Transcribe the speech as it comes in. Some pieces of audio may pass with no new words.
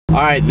All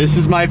right, this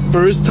is my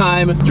first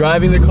time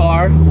driving the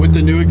car with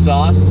the new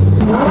exhaust.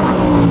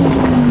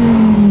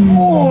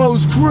 Oh, that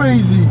was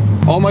crazy.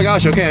 Oh my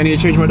gosh, okay, I need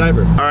to change my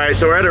diaper. All right,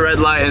 so we're at a red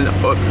light and,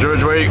 oh,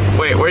 George, where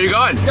are you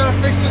going? Just gotta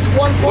fix this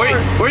one part.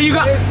 Where you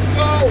going?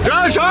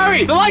 George,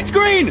 hurry! The light's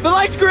green! The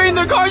light's green!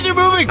 The cars are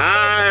moving!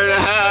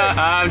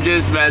 I'm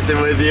just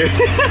messing with you.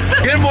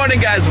 Good morning,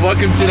 guys.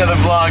 Welcome to another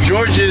vlog.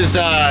 George's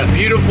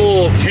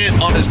beautiful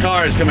tint on his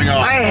car is coming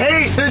off. I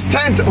hate this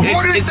tent.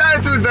 Who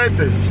decided to invent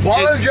this?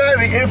 While I'm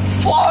driving, it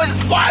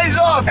flies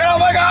off. And I'm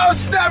like, oh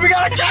snap, we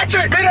gotta catch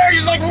it. Midair,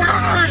 just like,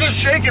 just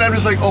shaking. I'm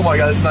just like, oh my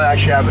God, it's not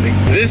actually happening.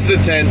 This is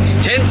a tent.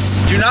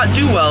 Tents do not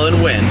do well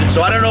in wind.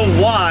 So I don't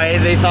know why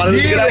they thought it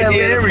was a good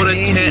idea to put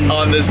a tent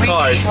on this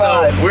car.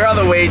 So we're on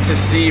the way to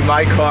see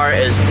my car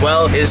as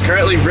well. It is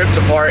currently ripped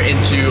apart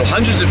into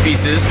hundreds of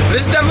pieces.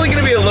 This is definitely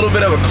gonna be a little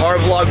bit of a car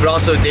vlog, but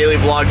also a daily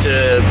vlog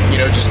to, you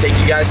know, just take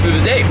you guys through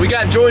the day. We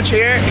got George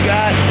here, we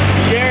got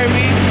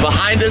Jeremy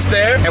behind us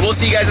there, and we'll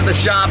see you guys at the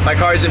shop. My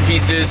car's in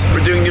pieces.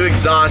 We're doing new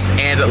exhaust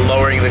and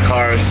lowering the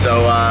car,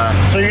 so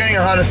you're getting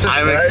a Honda Civic,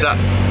 I'm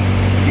excited.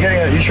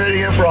 You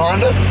trading in for a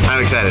Honda?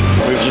 I'm excited.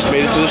 We've just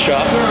made it to the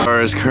shop. The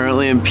car is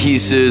currently in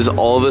pieces.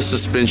 All the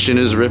suspension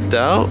is ripped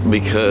out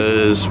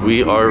because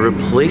we are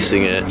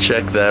replacing it.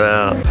 Check that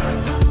out.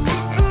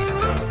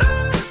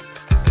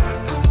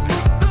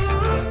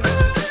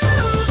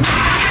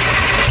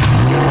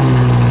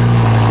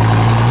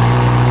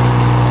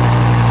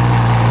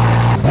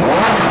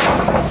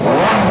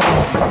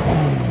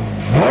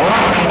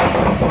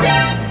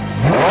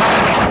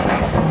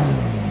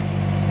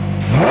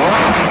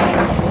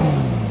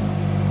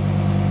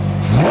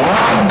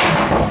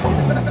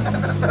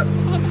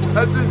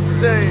 That's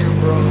insane,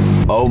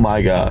 bro. Oh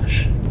my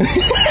gosh.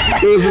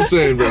 It was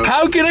insane, bro.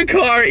 How can a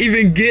car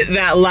even get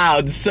that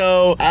loud?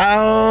 So,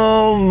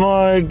 oh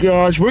my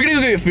gosh. We're gonna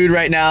go get food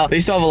right now. They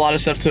still have a lot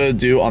of stuff to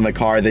do on the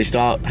car. They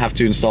still have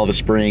to install the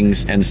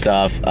springs and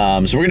stuff.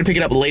 So we're gonna pick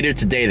it up later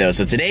today though.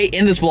 So today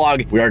in this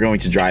vlog, we are going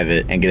to drive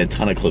it and get a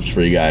ton of clips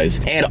for you guys.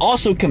 And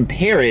also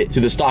compare it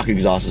to the stock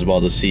exhaust as well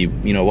to see,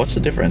 you know, what's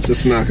the difference.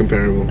 It's not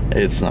comparable.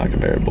 It's not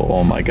comparable.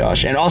 Oh my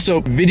gosh. And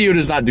also, video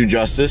does not do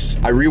justice.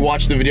 I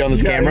rewatched the video on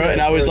this camera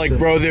and I was like,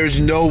 bro, there's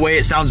no way.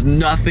 It sounds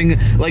nothing.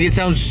 Like, it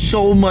sounds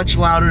so much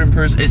louder in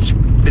person. It's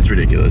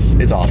ridiculous.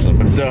 It's awesome.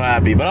 I'm so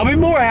happy, but I'll be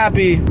more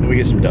happy when we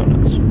get some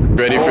donuts.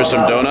 Ready for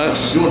some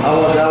donuts? I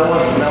want that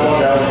one, and I want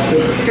that one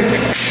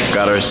too.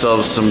 Got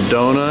ourselves some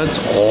donuts.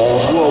 Oh.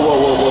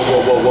 Whoa.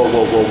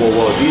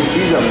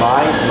 These are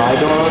my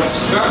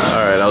donuts.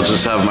 All right, I'll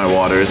just have my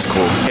water. It's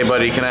cool. Hey,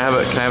 buddy, can I have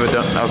a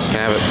donut? Oh, can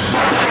I have it?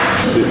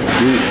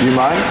 You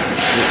mind?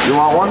 You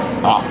want one?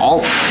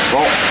 Oh,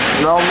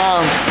 no,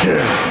 man.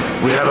 Here,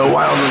 we have a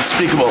wild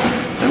unspeakable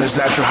in its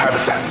natural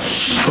habitat.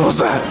 What was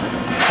that?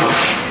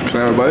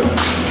 Can I have a bite?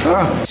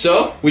 Ah.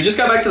 So, we just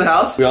got back to the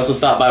house. We also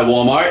stopped by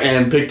Walmart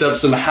and picked up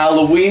some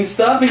Halloween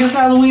stuff because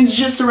Halloween's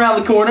just around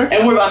the corner.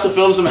 And we're about to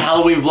film some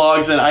Halloween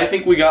vlogs, and I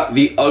think we got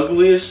the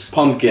ugliest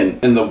pumpkin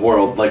in the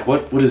world. Like,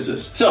 what is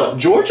this? So,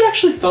 George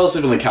actually fell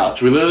asleep on the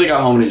couch. We literally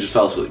got home and he just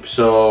fell asleep.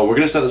 So, we're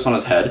gonna set this on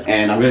his head,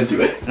 and I'm gonna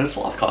do it in a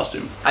sloth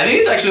costume. I think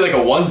it's actually like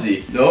a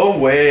onesie. No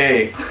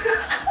way.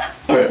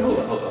 All right, hold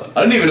on. I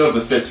don't even know if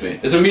this fits me.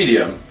 It's a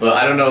medium, but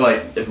I don't know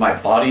like if my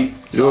body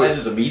size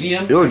is a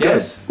medium. You look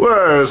good.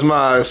 Where's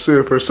my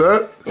super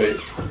set? Wait,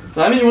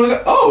 Simon, you wanna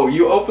go? Oh,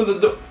 you open the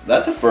door.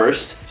 That's a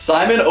first.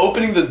 Simon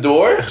opening the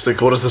door? It's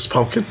like, what is this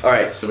pumpkin? All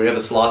right, so we got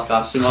the sloth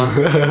costume on.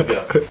 Let's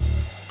go.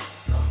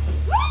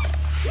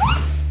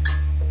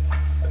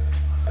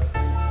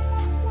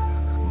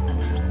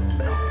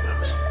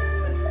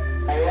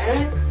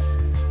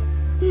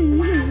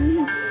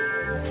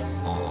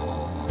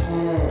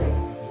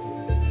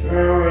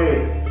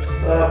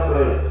 Stop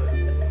it.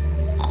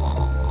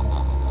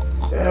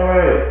 Get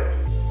away.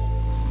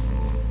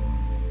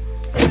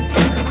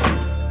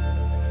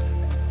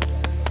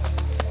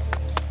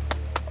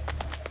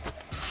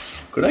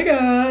 Good night,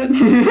 God.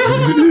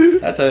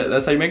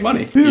 That's how you make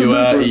money.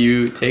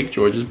 You take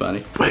George's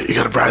money. Wait, you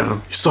gotta bribe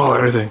him. You saw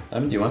everything.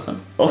 Do you want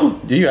some? Oh,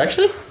 do you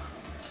actually?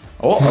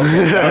 Oh,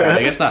 okay. All right,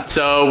 I guess not.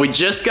 So we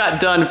just got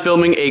done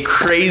filming a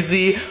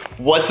crazy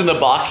what's in the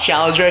box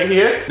challenge right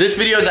here. This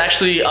video is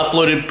actually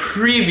uploaded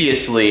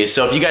previously,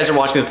 so if you guys are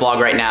watching this vlog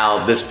right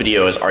now, this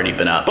video has already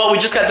been up. But we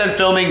just got done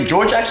filming.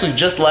 George actually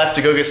just left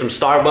to go get some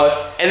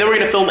Starbucks, and then we're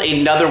gonna film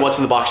another what's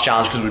in the box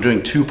challenge because we're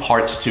doing 2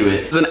 parts to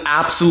it. It's an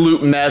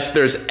absolute mess.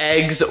 There's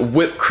eggs,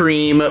 whipped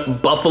cream,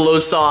 buffalo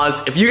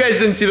sauce. If you guys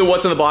didn't see the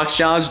what's in the box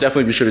challenge,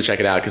 definitely be sure to check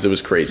it out because it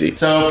was crazy.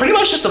 So pretty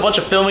much just a bunch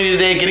of filming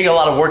today, getting a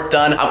lot of work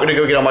done. I'm gonna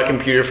go get on my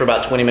computer for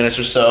about 20 minutes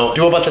or so,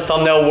 do a bunch of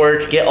thumbnail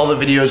work, get all the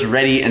videos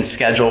ready and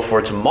scheduled for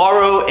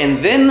tomorrow,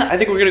 and then I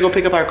think we're gonna go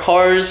pick up our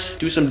cars,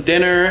 do some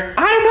dinner.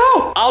 I don't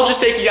know. I'll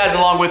just take you guys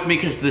along with me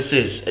because this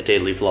is a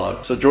daily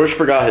vlog. So George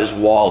forgot his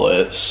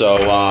wallet, so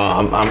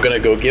I'm gonna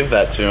go give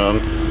that to him.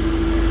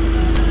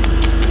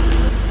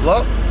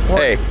 Hello?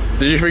 What? Hey,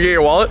 did you forget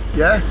your wallet?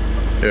 Yeah?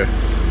 Here.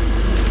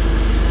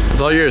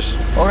 It's all yours.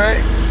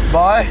 Okay,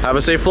 bye. Have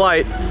a safe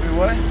flight. Wait,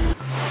 what?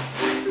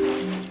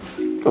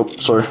 Oh,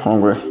 sorry,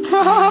 wrong way.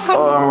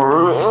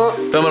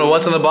 Filming a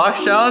what's in the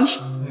box challenge?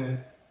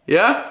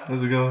 Yeah?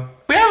 How's it going?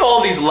 We have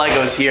all these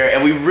Legos here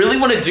and we really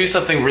want to do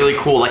something really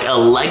cool, like a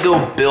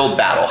Lego build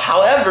battle.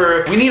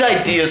 However, we need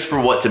ideas for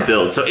what to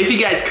build. So if you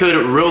guys could,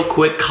 real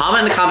quick,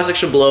 comment in the comment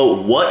section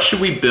below, what should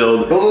we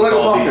build with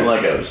all these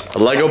Legos? A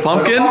Lego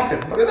pumpkin?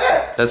 Look at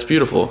that. That's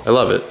beautiful. I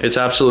love it. It's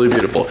absolutely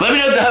beautiful. Let me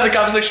know down in the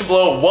comment section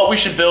below what we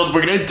should build.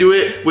 We're gonna do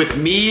it with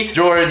me,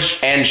 George,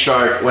 and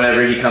Shark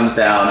whenever he comes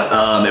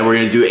down. And we're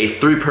gonna do a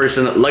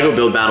 3-person Lego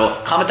build battle.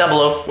 Comment down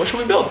below, what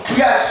should we build? We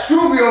got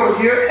Scooby over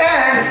here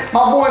and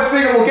my boy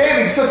Unspeakable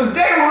Gaming. So today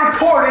we're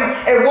recording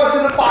a What's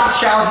in the Box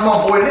challenge with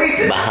my boy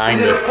Nathan.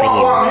 Behind the scenes.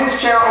 On his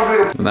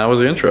channel. And that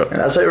was the intro. And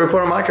that's how you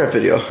record a Minecraft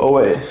video. Oh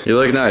wait. You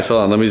look nice.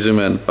 Hold on, let me zoom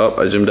in. Oh,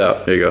 I zoomed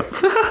out. There you go.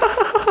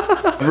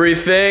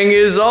 Everything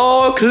is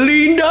all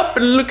cleaned up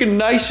and looking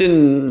nice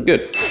and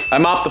good. I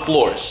mopped the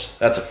floors.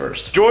 That's a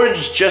first.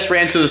 George just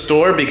ran to the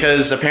store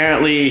because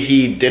apparently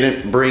he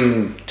didn't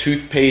bring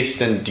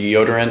toothpaste and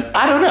deodorant.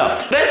 I don't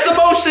know. That's the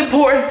most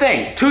important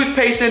thing.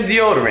 Toothpaste and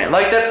deodorant.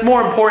 Like, that's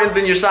more important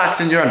than your socks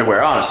and your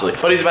underwear, honestly.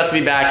 But he's about to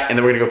be back and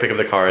then we're gonna go pick up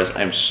the cars.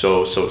 I'm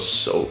so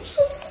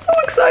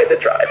excited to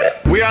drive it.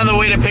 We're on the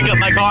way to pick up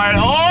my car and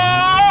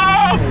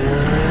oh!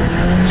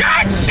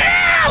 Just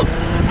chill!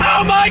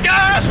 Oh my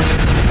gosh!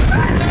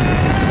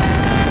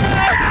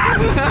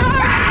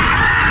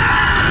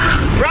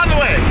 We're on the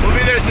way. We'll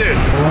be there soon.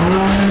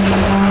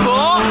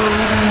 Cool.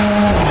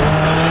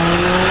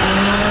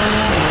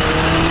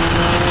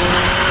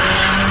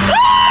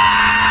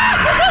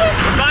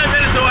 5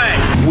 minutes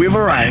away. We've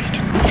arrived.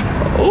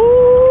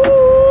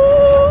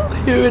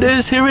 Oh, here it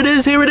is. Here it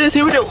is. Here it is.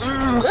 Here it is.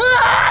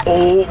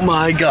 Oh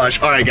my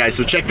gosh. All right, guys,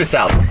 so check this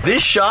out.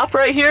 This shop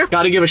right here,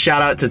 gotta give a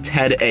shout out to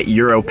Ted at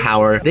Euro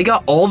Power. They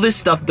got all this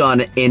stuff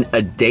done in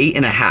a day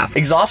and a half.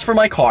 Exhaust for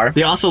my car.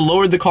 They also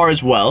lowered the car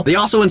as well. They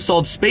also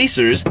installed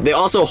spacers. They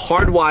also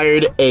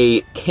hardwired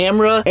a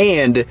camera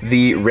and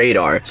the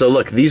radar. So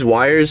look, these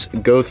wires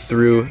go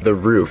through the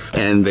roof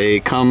and they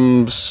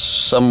come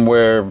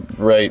somewhere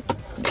right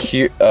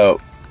here. Oh,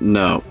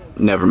 no.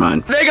 Never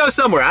mind. They go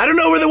somewhere. I don't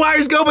know where the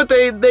wires go, but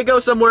they go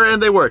somewhere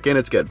and they work and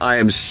it's good. I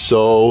am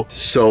so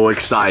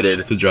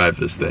excited to drive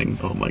this thing.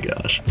 Oh my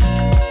gosh.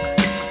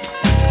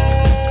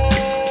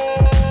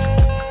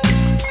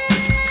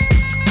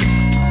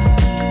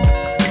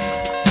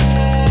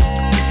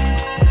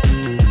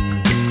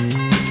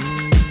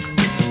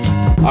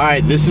 All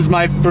right, this is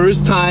my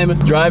first time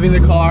driving the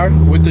car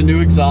with the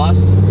new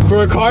exhaust.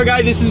 For a car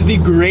guy, this is the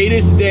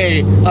greatest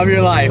day of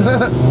your life.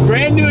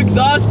 Brand new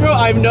exhaust, bro,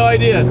 I have no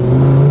idea.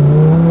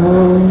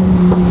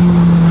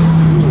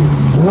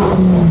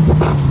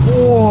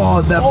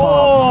 Oh, that pop.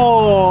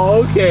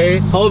 Oh, okay.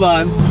 Hold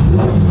on.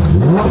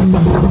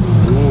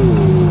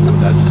 Ooh,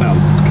 that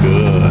sounds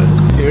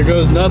good. Here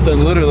goes nothing,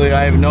 literally.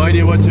 I have no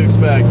idea what to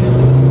expect.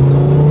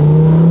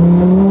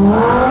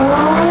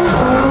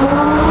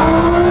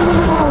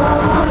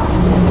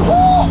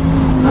 Oh!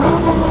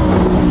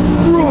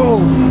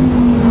 Bro!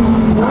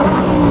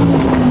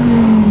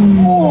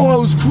 Oh, that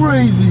was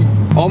crazy.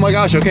 Oh my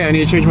gosh, okay, I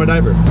need to change my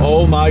diaper.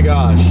 Oh my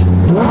gosh.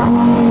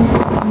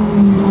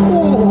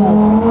 Oh.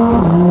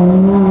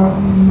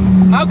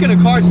 How can a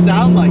car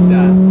sound like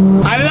that?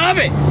 I love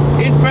it.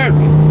 It's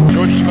perfect.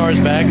 George's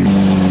car's back.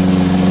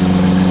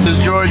 This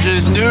is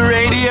George's new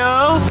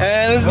radio,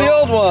 and this is the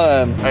old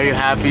one. Are you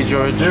happy,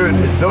 George? Dude,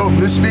 it's dope.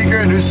 New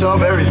speaker, new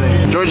sub,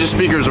 everything. George's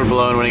speakers were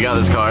blown when he got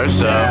this car,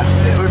 so.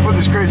 Yeah, so we put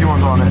these crazy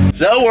ones on it.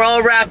 So we're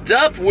all wrapped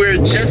up. We're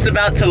just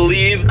about to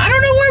leave. I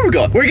don't know where we're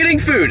going. We're getting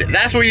food.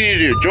 That's what we need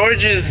to do.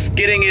 George is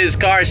getting his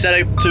car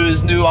set up to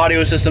his new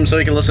audio system so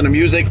he can listen to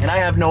music. And I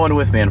have no one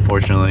with me,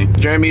 unfortunately.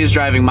 Jeremy is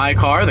driving my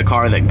car, the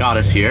car that got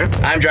us here.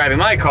 I'm driving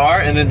my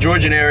car, and then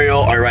George and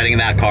Ariel are riding in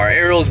that car.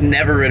 Ariel's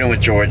never ridden with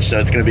George, so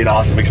it's gonna be an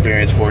awesome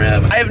experience for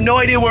him. I have no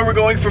idea where we're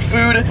going for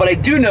food, but I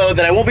do know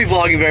that I won't be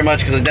vlogging very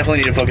much because I definitely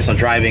need to focus on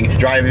driving.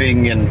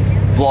 Driving and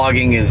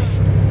vlogging is,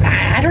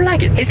 I don't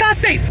like it. It's not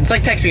safe. It's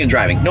like texting and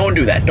driving. No one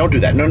do that. Don't do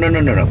that. No.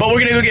 But we're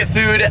gonna go get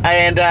food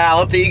and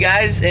I'll update you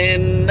guys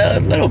in a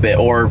little bit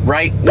or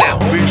right now.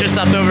 We've just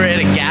stopped over at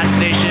a gas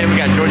station. We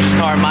got George's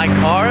car, my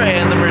car,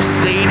 and the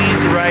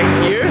Mercedes right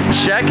here.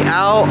 Check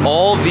out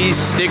all these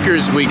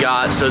stickers we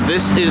got. So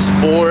this is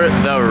for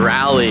the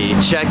rally.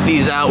 Check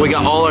these out. We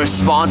got all our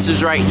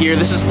sponsors right here.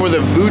 This is for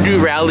the Voodoo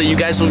Rally. You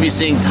guys will be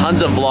seeing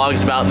tons of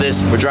vlogs about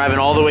this. We're driving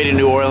all the way to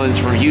New Orleans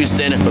from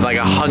Houston with like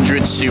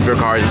 100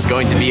 supercars. It's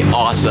going to be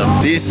awesome.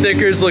 These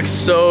stickers look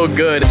so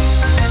good.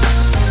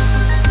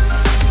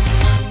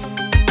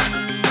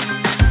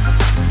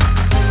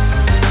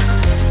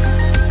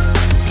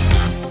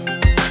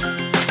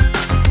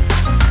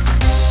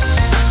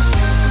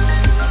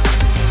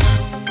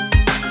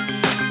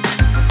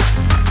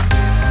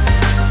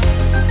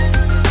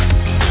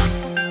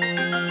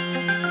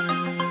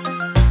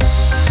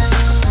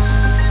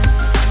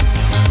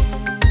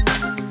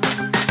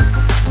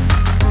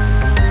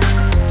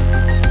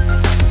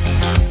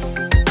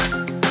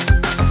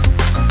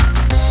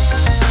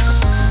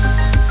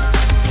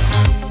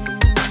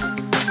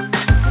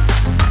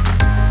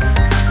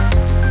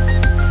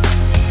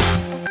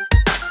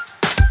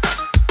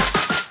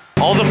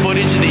 all the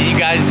footage that you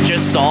guys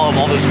just saw of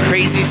all those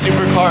crazy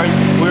supercars.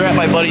 We were at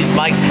my buddy's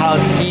Mike's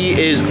house. He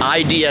is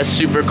IDS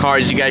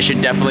Supercars. You guys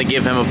should definitely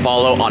give him a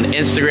follow on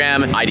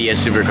Instagram,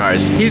 IDS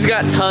Supercars. He's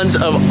got tons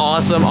of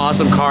awesome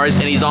cars,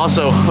 and he's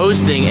also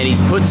hosting, and he's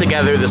put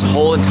together this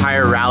whole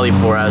entire rally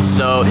for us.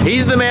 So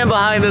he's the man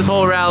behind this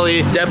whole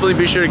rally. Definitely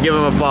be sure to give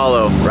him a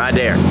follow right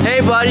there.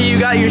 Hey buddy, you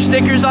got your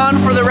stickers on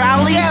for the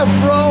rally? Yeah,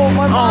 bro,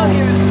 my mom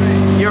gave it to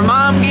me. Your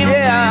mom gave it to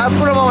you? Yeah, I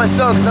put them on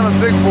myself because I'm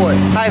a big boy.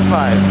 High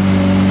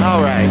five.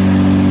 All right.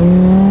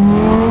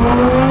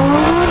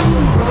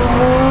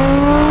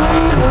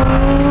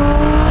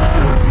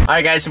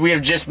 Alright guys, so we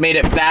have just made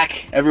it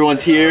back.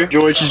 Everyone's here.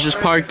 George has just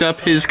parked up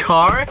his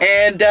car.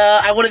 And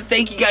I want to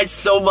thank you guys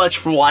so much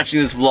for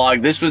watching this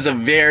vlog. This was a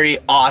very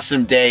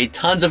awesome day.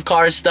 Tons of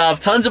car stuff,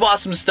 tons of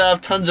awesome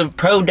stuff, tons of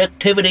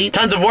productivity,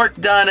 tons of work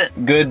done.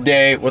 Good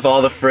day with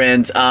all the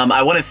friends.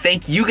 I want to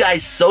thank you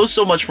guys so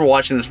much for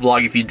watching this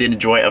vlog. If you did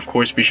enjoy it, of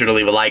course, be sure to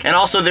leave a like. And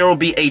also, there will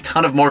be a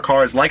ton of more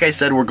cars. Like I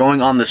said, we're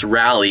going on this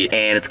rally,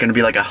 and it's going to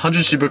be like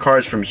 100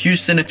 supercars from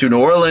Houston to New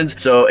Orleans.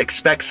 So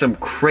expect some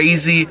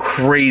crazy,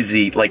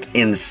 like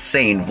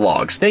insane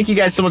vlogs. Thank you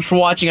guys so much for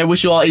watching. I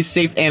wish you all a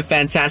safe and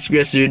fantastic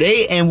rest of your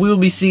day, and we will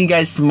be seeing you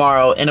guys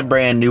tomorrow in a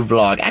brand new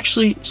vlog.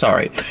 Actually,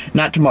 sorry,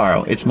 not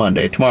tomorrow. It's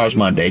Monday. Tomorrow's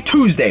Monday.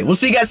 Tuesday. We'll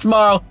see you guys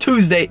tomorrow.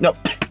 Tuesday. No.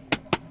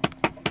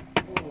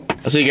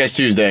 I'll see you guys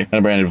Tuesday in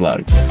a brand new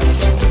vlog.